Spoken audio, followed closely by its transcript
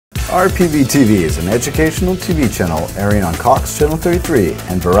RPVTV is an educational TV channel airing on Cox Channel 33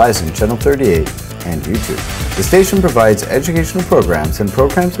 and Verizon Channel 38 and YouTube. The station provides educational programs and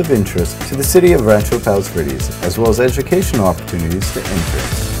programs of interest to the city of Rancho Palos Verdes, as well as educational opportunities to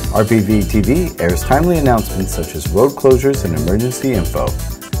interns. RPVTV airs timely announcements such as road closures and emergency info.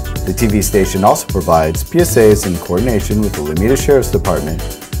 The TV station also provides PSAs in coordination with the Lomita Sheriff's Department.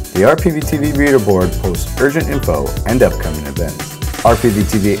 The RPVTV Reader Board posts urgent info and upcoming events.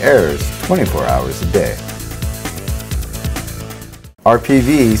 RPVTV airs 24 hours a day.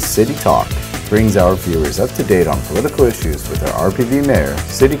 RPV City Talk brings our viewers up to date on political issues with our RPV Mayor,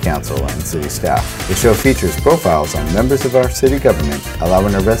 City Council, and City staff. The show features profiles on members of our city government,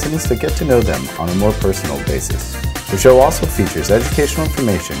 allowing our residents to get to know them on a more personal basis. The show also features educational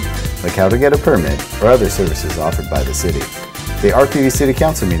information like how to get a permit or other services offered by the city. The RPV City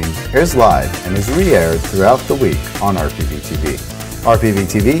Council meeting airs live and is re-aired throughout the week on RPVTV.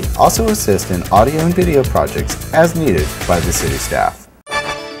 RPVTV also assists in audio and video projects as needed by the city staff.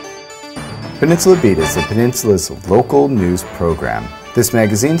 Peninsula Beat is the Peninsula's local news program. This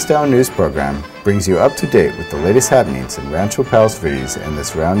magazine-style news program brings you up to date with the latest happenings in Rancho Palos Verdes and the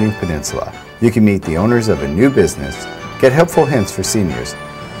surrounding peninsula. You can meet the owners of a new business, get helpful hints for seniors,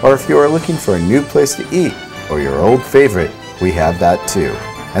 or if you are looking for a new place to eat or your old favorite, we have that too.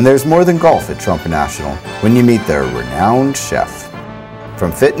 And there's more than golf at Trump National when you meet their renowned chef.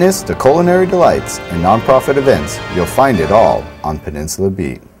 From fitness to culinary delights and nonprofit events, you'll find it all on Peninsula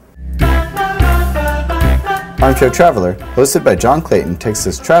Beat. Armchair Traveler, hosted by John Clayton, takes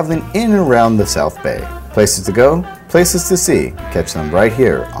us traveling in and around the South Bay. Places to go, places to see. Catch them right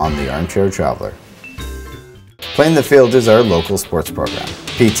here on the Armchair Traveler. Playing the Field is our local sports program.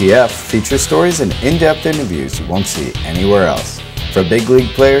 PTF features stories and in-depth interviews you won't see anywhere else. From big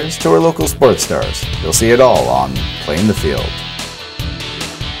league players to our local sports stars, you'll see it all on Playing the Field.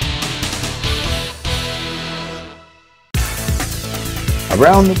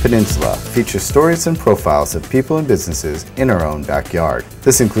 Around the Peninsula features stories and profiles of people and businesses in our own backyard.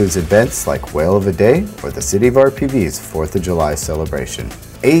 This includes events like Whale of a Day or the City of RPV's 4th of July celebration.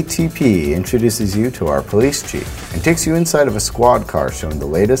 ATP introduces you to our police chief and takes you inside of a squad car showing the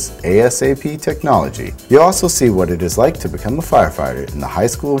latest ASAP technology. You'll also see what it is like to become a firefighter in the High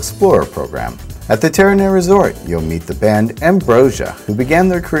School Explorer program. At the Terranea Resort, you'll meet the band Ambrosia, who began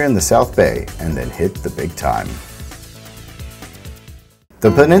their career in the South Bay and then hit the big time. The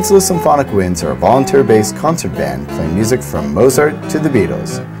Peninsula Symphonic Winds are a volunteer-based concert band playing music from Mozart to the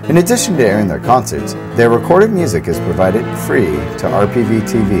Beatles. In addition to airing their concerts, their recorded music is provided free to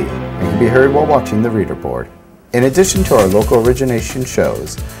RPVTV and can be heard while watching the Reader Board. In addition to our local origination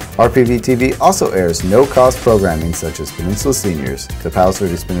shows, RPVTV also airs no-cost programming such as Peninsula Seniors, the Palos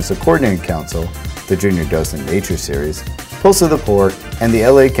Verdes Peninsula Coordinating Council, the Junior Dose in Nature Series, Pulse of the Port, and the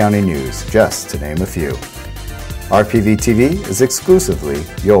LA County News, just to name a few. RPVTV is exclusively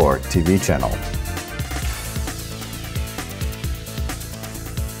your TV channel.